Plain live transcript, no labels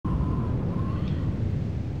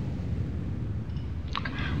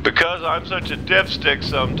Because I'm such a dipstick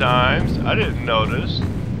sometimes, I didn't notice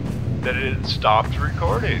that it had stopped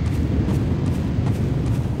recording.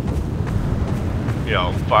 You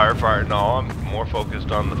know, firefight and all, I'm more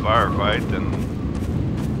focused on the firefight than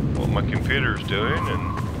what my computer's doing,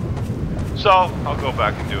 and so I'll go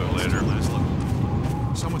back and do it later.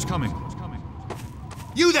 Laszlo, someone's coming.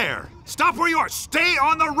 You there! Stop where you are! Stay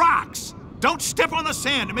on the rocks! Don't step on the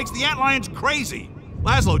sand, it makes the antlions crazy!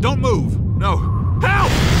 Laszlo, don't move! No.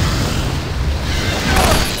 Help!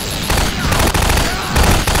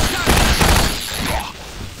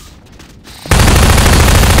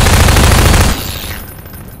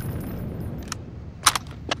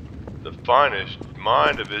 The finest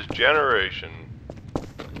mind of his generation.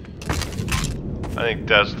 I think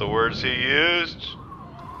that's the words he used.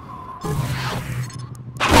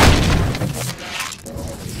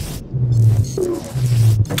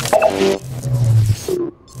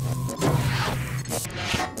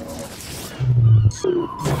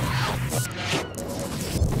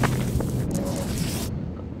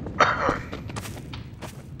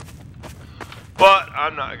 But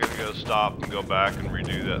I'm not gonna go stop and go back and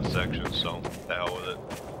redo that section, so the hell with it.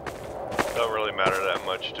 Don't really matter that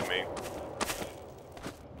much to me.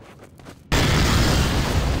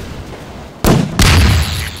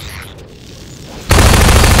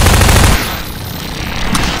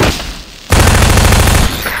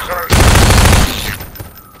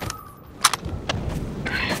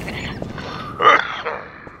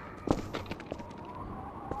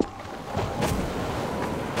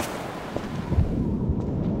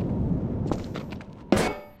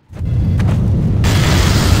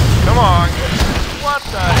 What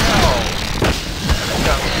the hell? I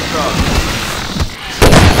got stuck.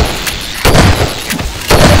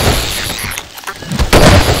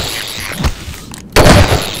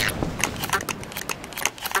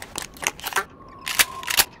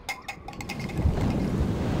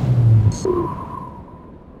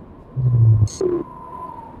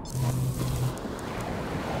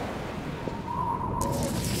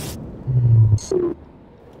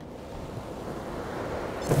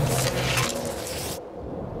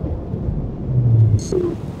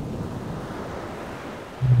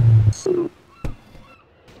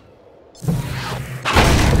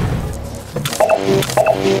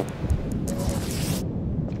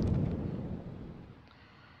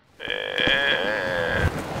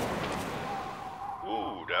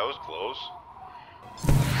 Ooh, that was close.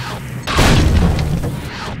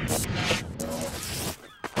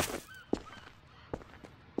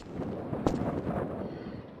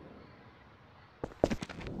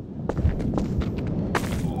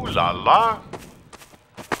 Ooh la la.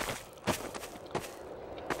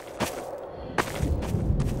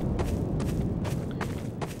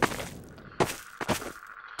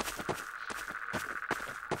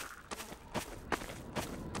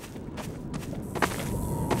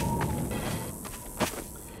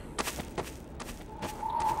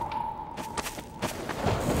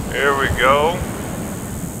 Here we go.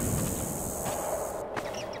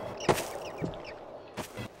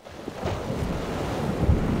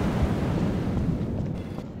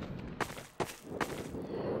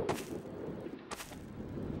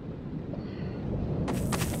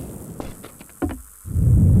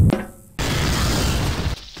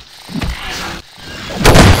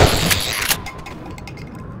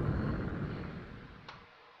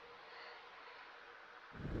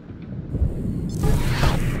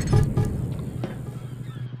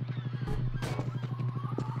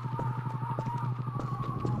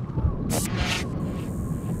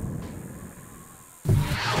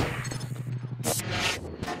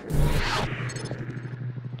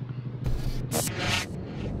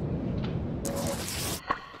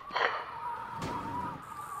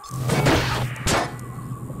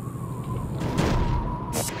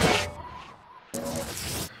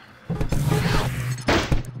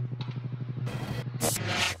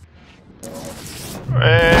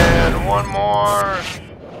 And one more.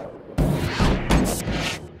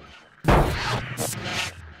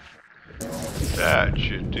 That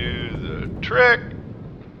should do the trick.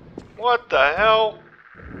 What the hell?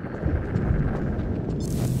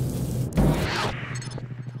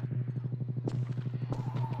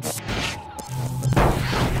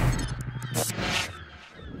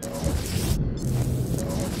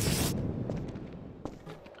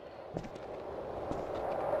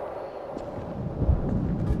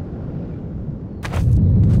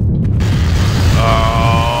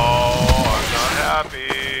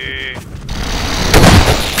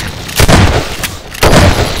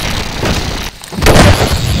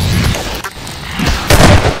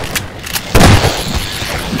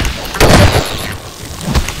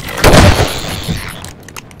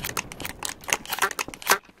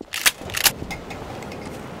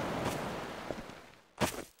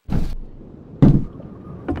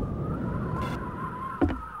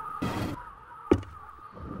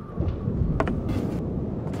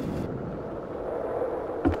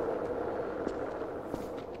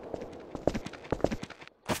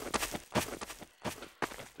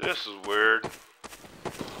 This is weird.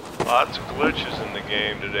 Lots of glitches in the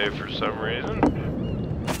game today for some reason.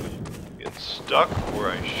 Get stuck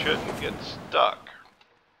where I shouldn't get stuck.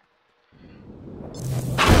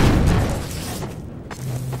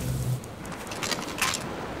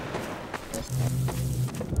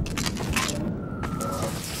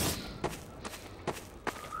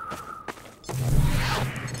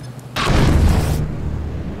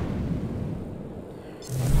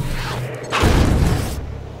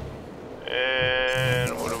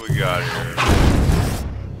 Got here.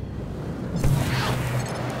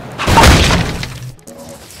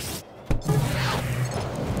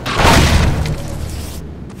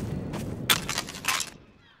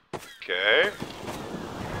 Okay.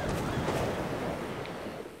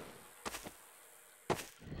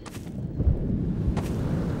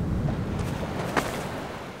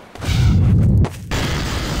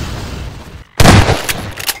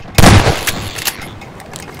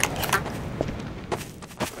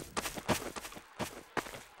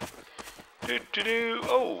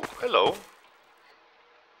 Oh, hello.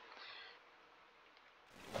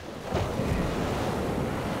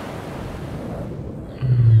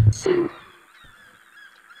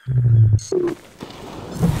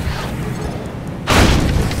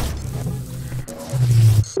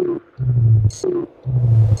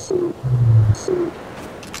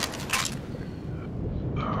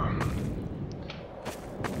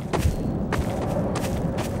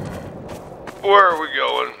 Where are we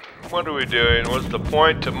going? What are we doing? What's the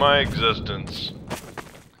point to my existence?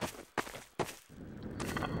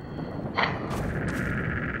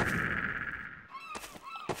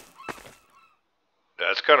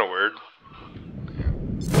 That's kind of weird.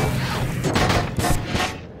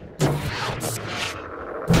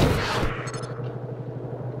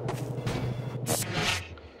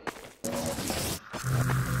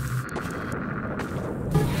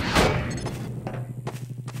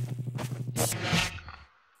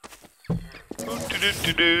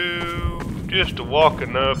 Just a walk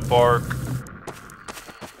in the park.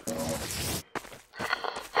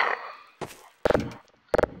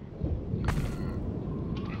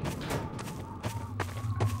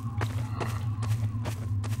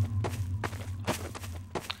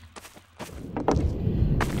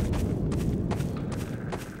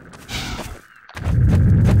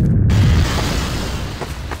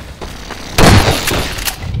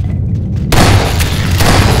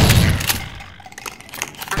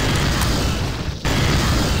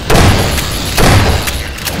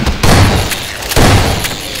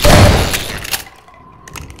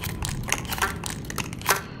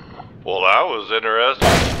 Well, that was interesting.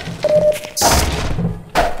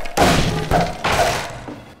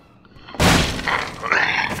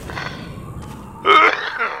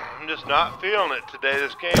 I'm just not feeling it today,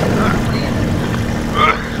 this game.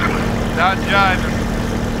 Not jiving.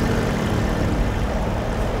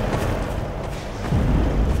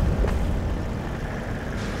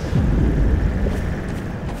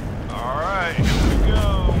 Alright, here we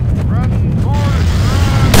go. Run, Forrest,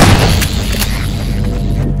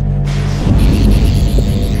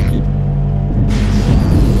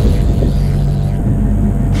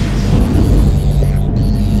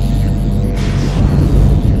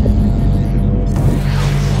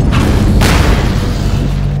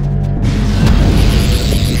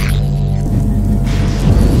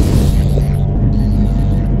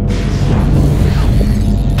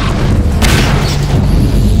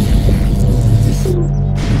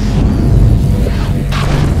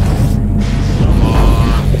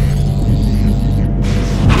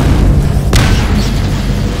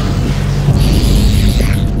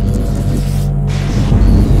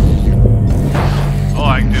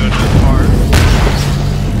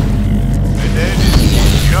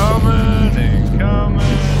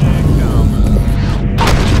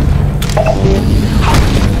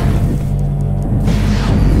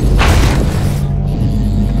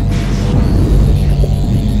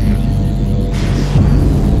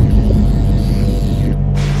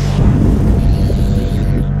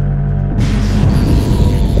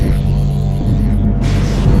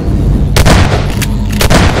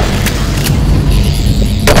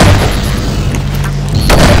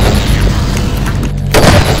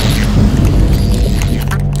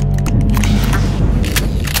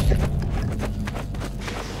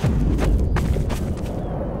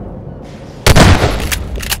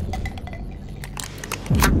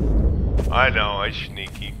 I know, I'm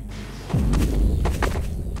sneaky.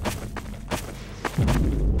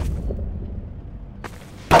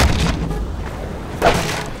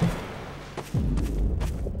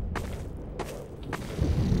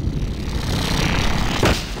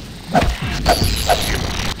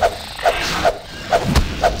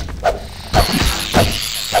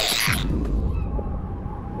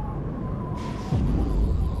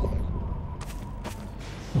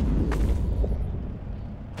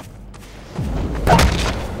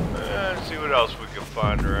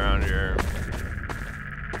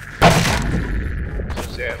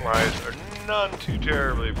 antlions are none too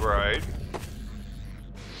terribly bright.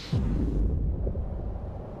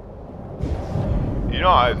 You know,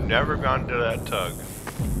 I've never gone to that tug.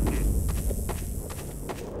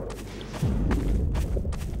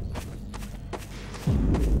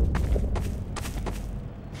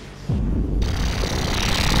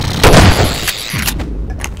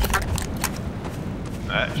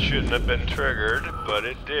 That shouldn't have been triggered, but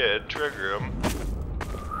it did trigger him.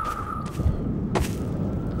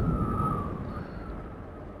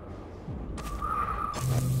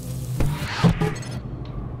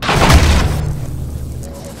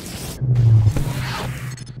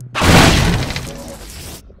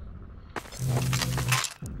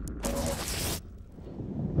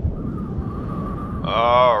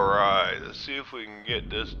 Alright, let's see if we can get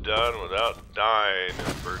this done without dying in the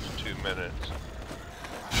first 2 minutes.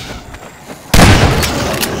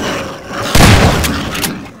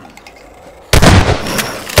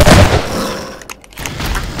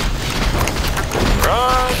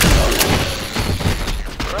 Run!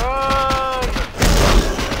 Run!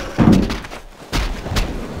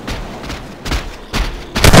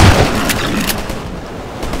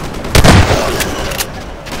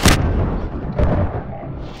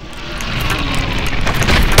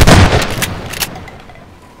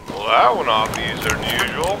 Well, that went off easier than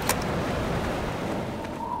usual.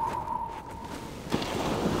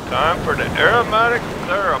 Time for the aromatic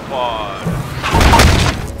theropod.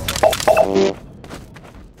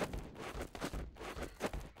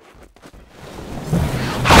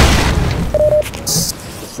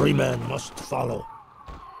 The Freeman must follow.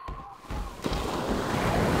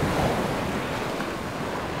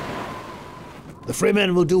 The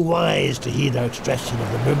Freeman will do wise to heed our extraction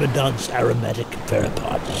of the Myrmidon's aromatic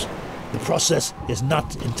theropods. The process is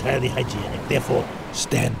not entirely hygienic, therefore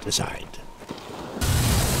stand aside.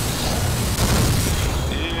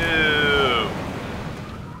 Ew.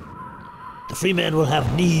 The Freeman will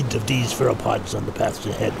have need of these theropods on the paths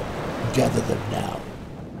ahead. Gather them now.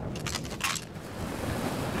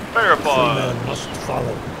 Theropod. The Freeman must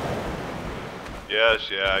follow. Yes,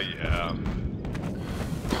 yeah.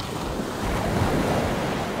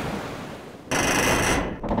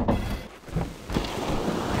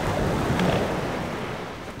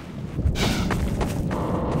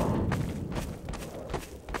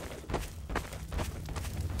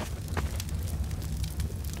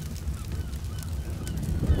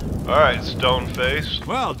 Alright, Stoneface.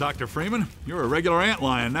 Well, Dr. Freeman, you're a regular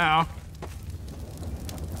antlion now.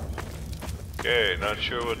 Okay, not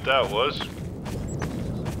sure what that was.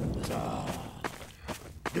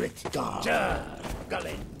 Do it, God.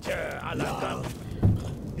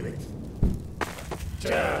 Do it.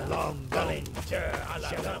 Long gulling.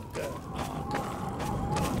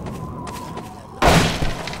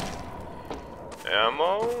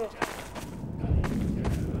 Ammo?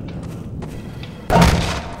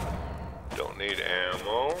 Don't need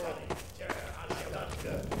ammo.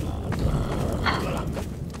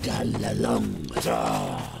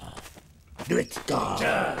 Do it, God.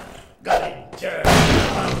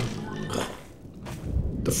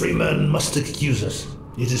 The Freeman must excuse us.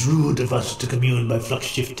 It is rude of us to commune by flux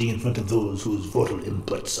shifting in front of those whose vocal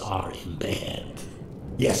inputs are impaired.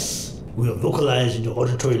 Yes, we will vocalize in your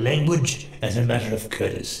auditory language as a matter of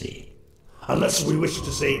courtesy. Unless we wish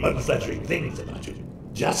to say unflattering things about you.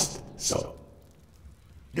 Just so.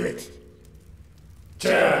 Do it.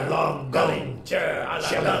 Long gulling.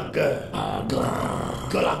 Shalanga.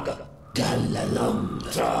 Galanga. Galalum.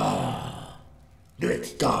 Do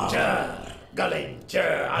it, God. Gulling. Do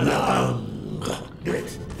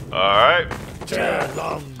it. Alright.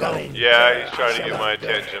 Long gulling. Yeah, he's trying to get my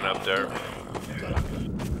attention up there.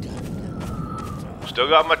 Still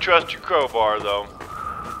got my trusty crowbar, though.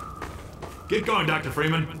 Get going, Dr.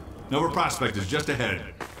 Freeman. Nova Prospect is just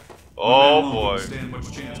ahead. Oh boy. Stand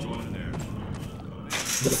much chance going in there.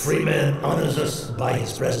 The Freeman honors us by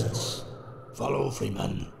his presence. Follow,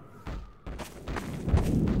 Freeman.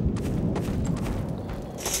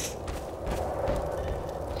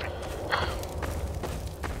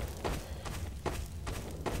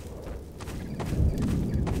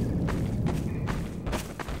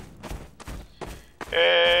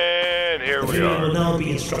 And here we The Freeman are. will now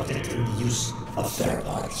be instructed in the use of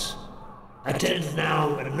theropods. Attend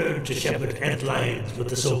now and learn to shepherd antlions with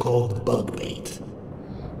the so-called bug bait.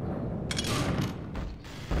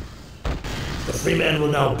 The Freeman will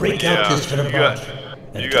now break out his theropod.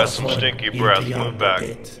 You got some stinky breath. Move back.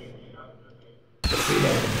 The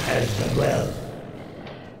Freeman has done well.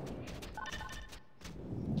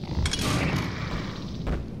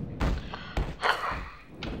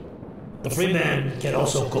 The free man can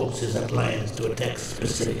also coax his outliers to attack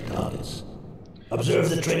specific targets. Observe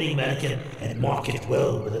the training mannequin and mark it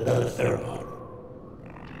well with another pheromone.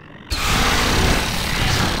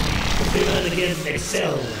 The free man again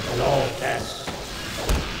excels at all tasks.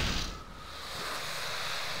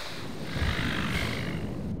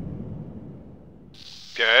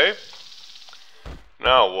 Okay.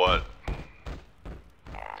 Now what?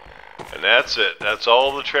 And that's it. That's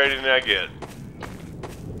all the training I get.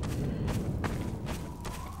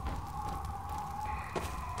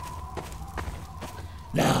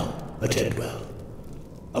 Now, attend well.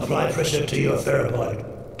 Apply pressure to your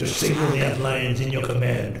pheromone to signal the outliers in your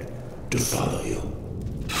command to follow you.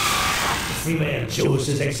 The free man shows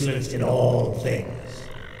his excellence in all things.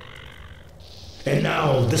 And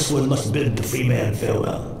now this one must bid the free man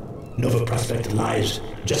farewell. Nova Prospekt lies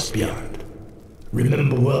just beyond.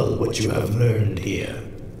 Remember well what you have learned here.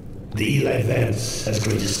 The Eli Vance has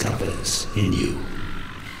greatest confidence in you.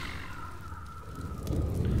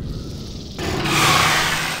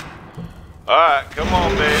 Alright, come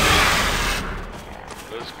on, baby.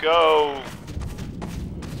 Let's go.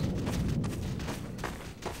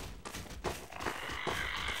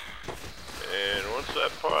 And once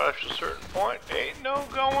that past a certain point, ain't no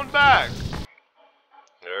going back.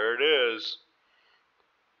 There it is.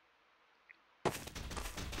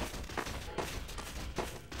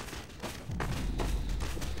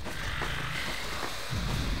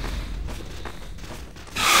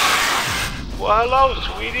 Well, hello,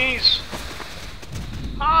 sweeties.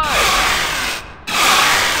 Hi.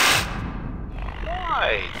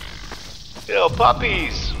 Hi. Little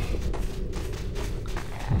puppies.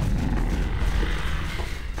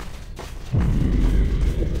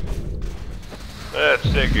 Let's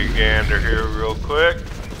take a gander here real quick.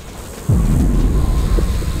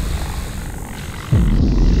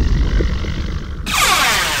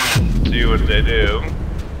 See what they do.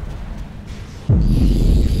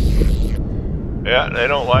 Yeah, they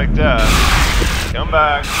don't like that. Come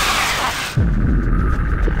back.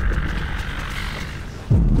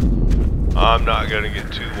 I'm not gonna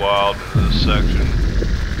get too wild into this section.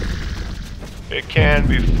 It can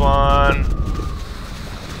be fun.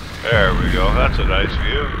 There we go. That's a nice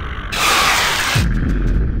view.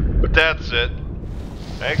 But that's it.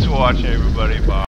 Thanks for watching, everybody. Bye.